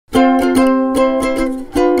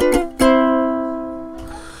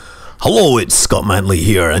Hello, it's Scott Manley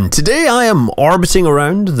here, and today I am orbiting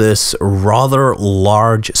around this rather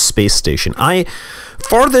large space station.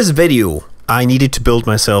 For this video, I needed to build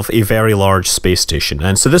myself a very large space station,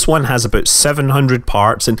 and so this one has about 700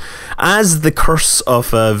 parts, and as the curse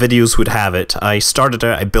of videos would have it, I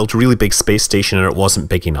built a really big space station and it wasn't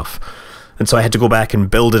big enough. And so I had to go back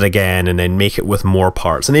and build it again and then make it with more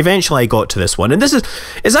parts, and eventually I got to this one. And this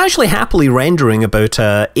is actually happily rendering about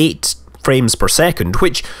 8 frames per second,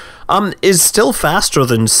 which is still faster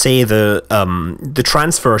than, say, the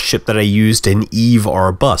transfer ship that I used in Eve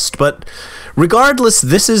or Bust. But regardless,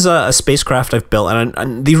 this is a spacecraft I've built,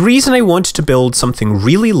 and the reason I wanted to build something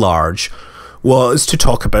really large was to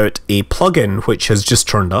talk about a plugin which has just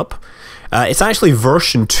turned up. It's actually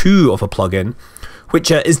version 2 of a plugin, which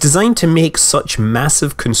is designed to make such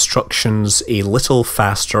massive constructions a little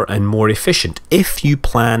faster and more efficient if you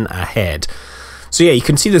plan ahead. So yeah, you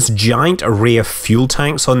can see this giant array of fuel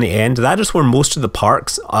tanks on the end. That is where most of the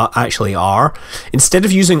parts actually are. Instead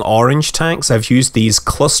of using orange tanks, I've used these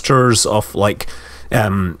clusters of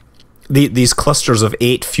these clusters of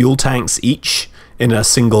 8 fuel tanks each in a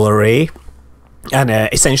single array, and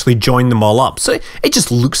essentially join them all up. So it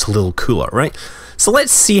just looks a little cooler, right? So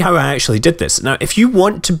let's see how I actually did this. Now, if you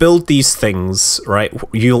want to build these things, right,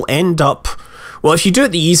 you'll end up... Well, if you do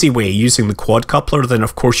it the easy way, using the quadcoupler, then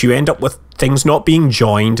of course you end up with things not being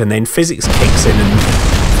joined, and then physics kicks in and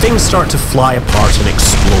things start to fly apart and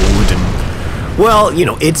explode, and, well, you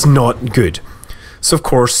know, it's not good. So of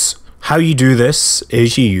course, how you do this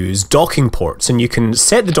is you use docking ports, and you can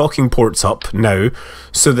set the docking ports up now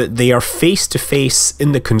so that they are face to face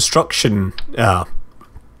in the construction,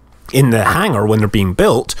 in the hangar when they're being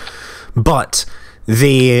built, but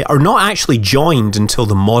they are not actually joined until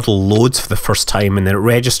the model loads for the first time, and then it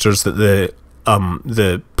registers that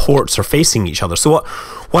the ports are facing each other. So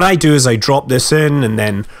what I do is I drop this in and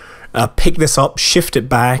then pick this up, shift it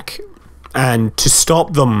back, and to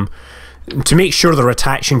stop them, to make sure they're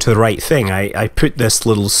attaching to the right thing, I put this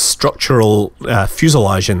little structural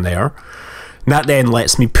fuselage in there. And that then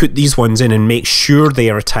lets me put these ones in and make sure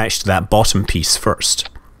they are attached to that bottom piece first.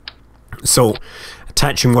 So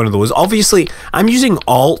attaching one of those, obviously I'm using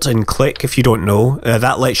Alt and click, if you don't know,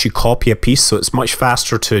 that lets you copy a piece, so it's much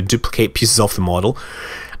faster to duplicate pieces off the model,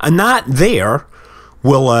 and that there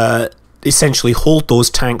will essentially hold those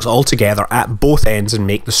tanks all together at both ends and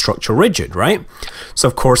make the structure rigid, right? So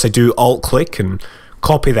of course I do Alt click and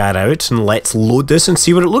copy that out, and let's load this and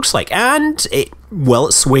see what it looks like. And it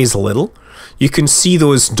sways a little. You can see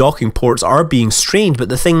those docking ports are being strained, but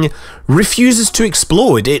the thing refuses to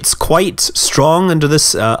explode. It's quite strong under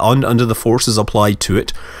this, under the forces applied to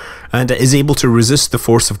it, and it is able to resist the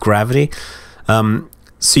force of gravity.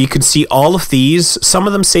 So you can see all of these. Some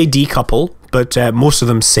of them say decouple, but most of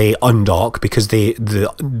them say undock, because the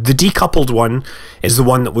decoupled one is the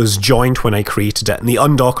one that was joined when I created it, and the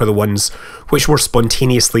undock are the ones which were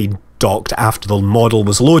spontaneously docked after the model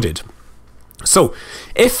was loaded. So,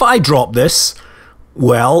 if I drop this,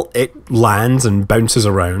 well, it lands and bounces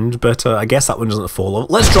around, but I guess that one doesn't follow.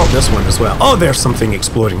 Let's drop this one as well. Oh, there's something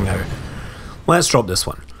exploding now. Let's drop this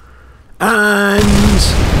one. And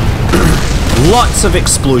lots of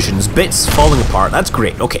explosions, bits falling apart. That's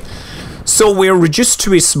great. Okay, so we're reduced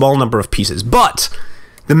to a small number of pieces, but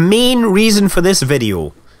the main reason for this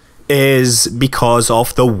video is because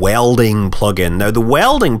of the welding plugin. Now, the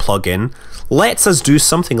welding plugin lets us do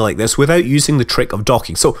something like this without using the trick of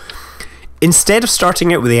docking. So instead of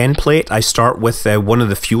starting out with the end plate, I start with one of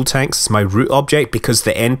the fuel tanks as my root object, because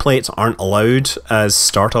the end plates aren't allowed as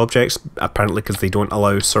start objects, apparently because they don't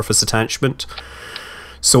allow surface attachment.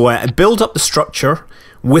 So I build up the structure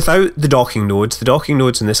without the docking nodes. The docking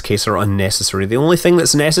nodes in this case are unnecessary. The only thing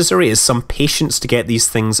that's necessary is some patience to get these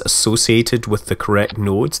things associated with the correct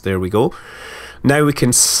nodes. There we go. Now we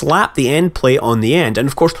can slap the end plate on the end, and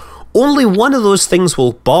of course only one of those things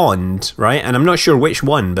will bond, right? And I'm not sure which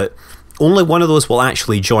one, but only one of those will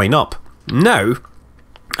actually join up. Now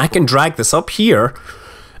I can drag this up here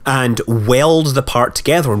and weld the part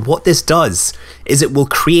together, and what this does is it will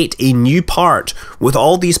create a new part with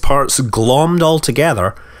all these parts glommed all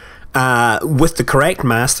together with the correct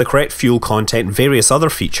mass, the correct fuel content, and various other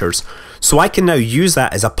features, so I can now use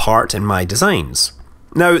that as a part in my designs.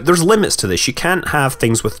 Now, there's limits to this. You can't have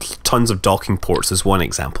things with tons of docking ports as one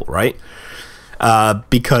example, right?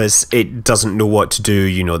 Because it doesn't know what to do,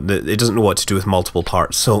 you know, it doesn't know what to do with multiple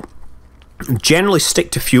parts. So generally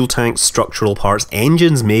stick to fuel tanks, structural parts,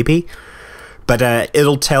 engines maybe, but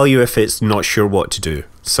it'll tell you if it's not sure what to do.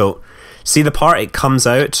 So see the part, it comes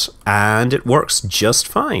out and it works just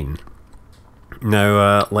fine.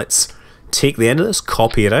 Now let's take the end of this,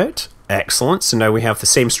 copy it out, Excellent. So now we have the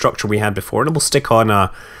same structure we had before, and we'll stick on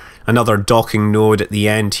another docking node at the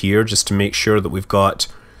end here just to make sure that we've got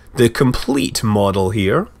the complete model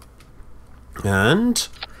here. And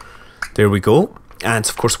there we go. And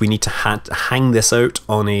of course we need to hang this out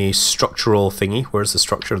on a structural thingy. Where's the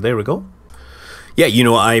structure? There we go. Yeah, you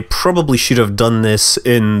know, I probably should have done this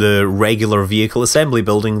in the regular vehicle assembly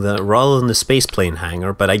building rather than the spaceplane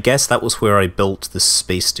hangar, but I guess that was where I built the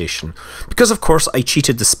space station. Because of course I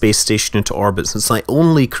cheated the space station into orbit since I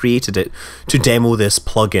only created it to demo this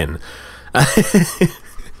plugin.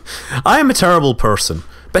 I am a terrible person.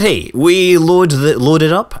 But hey, we load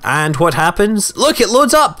it up, and what happens? Look, it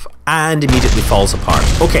loads up and immediately falls apart.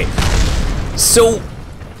 Okay, so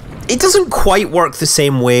it doesn't quite work the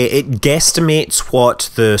same way. It guesstimates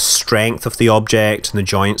what the strength of the object and the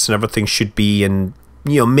joints and everything should be, and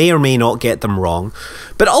you know, may or may not get them wrong.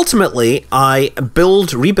 But ultimately, I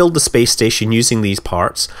rebuild the space station using these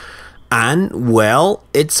parts, and well,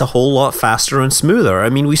 it's a whole lot faster and smoother. I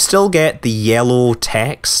mean, we still get the yellow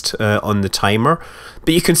text on the timer,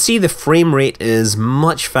 but you can see the frame rate is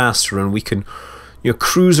much faster, and we can, you know,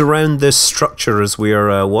 cruise around this structure as we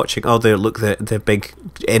are watching. Oh, there, look, the big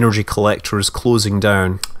energy collector is closing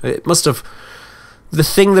down. It must have, the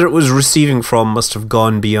thing that it was receiving from must have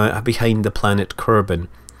gone behind the planet Kerbal.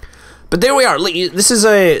 But there we are. This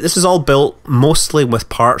is all built mostly with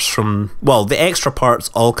parts from, well, the extra parts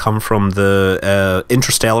all come from the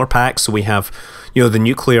interstellar pack. So we have, you know, the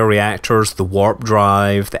nuclear reactors, the warp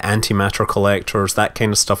drive, the antimatter collectors, that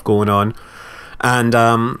kind of stuff going on.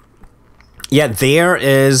 And yeah, there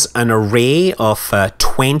is an array of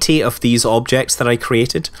 20 of these objects that I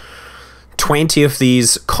created. 20 of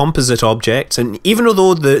these composite objects, and even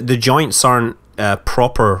though the joints aren't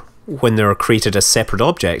proper when they're created as separate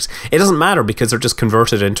objects, it doesn't matter because they're just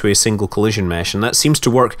converted into a single collision mesh, and that seems to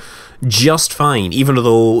work just fine, even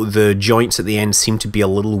though the joints at the end seem to be a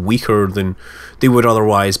little weaker than they would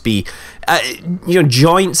otherwise be. You know,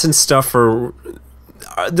 joints and stuff are...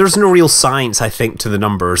 there's no real science, I think, to the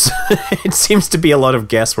numbers. It seems to be a lot of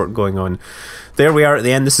guesswork going on. There we are at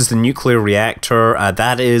the end. This is the nuclear reactor.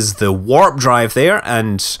 That is the warp drive there,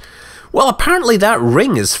 and... well, apparently that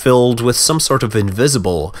ring is filled with some sort of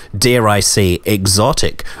invisible, dare I say,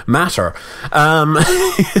 exotic matter.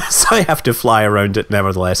 So I have to fly around it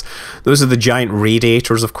nevertheless. Those are the giant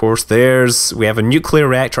radiators, of course. We have a nuclear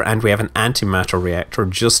reactor and we have an antimatter reactor,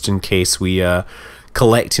 just in case we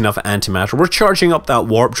collect enough antimatter. We're charging up that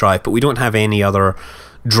warp drive, but we don't have any other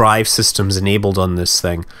drive systems enabled on this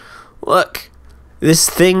thing. Look. This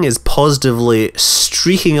thing is positively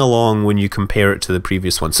streaking along when you compare it to the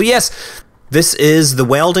previous one. So yes, this is the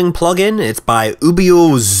welding plugin. It's by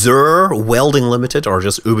Ubio Welding Ltd, or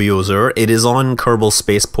just Ubio. It is on Kerbal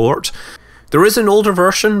Spaceport. There is an older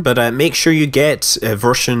version, but make sure you get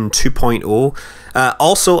version 2.0.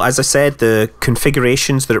 Also, as I said, the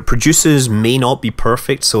configurations that it produces may not be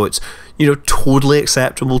perfect, so it's, you know, totally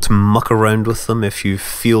acceptable to muck around with them if you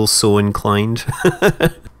feel so inclined.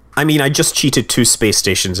 I mean, I just cheated 2 space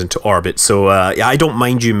stations into orbit, so I don't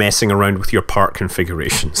mind you messing around with your part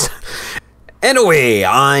configurations. Anyway,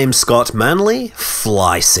 I'm Scott Manley.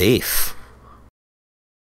 Fly safe.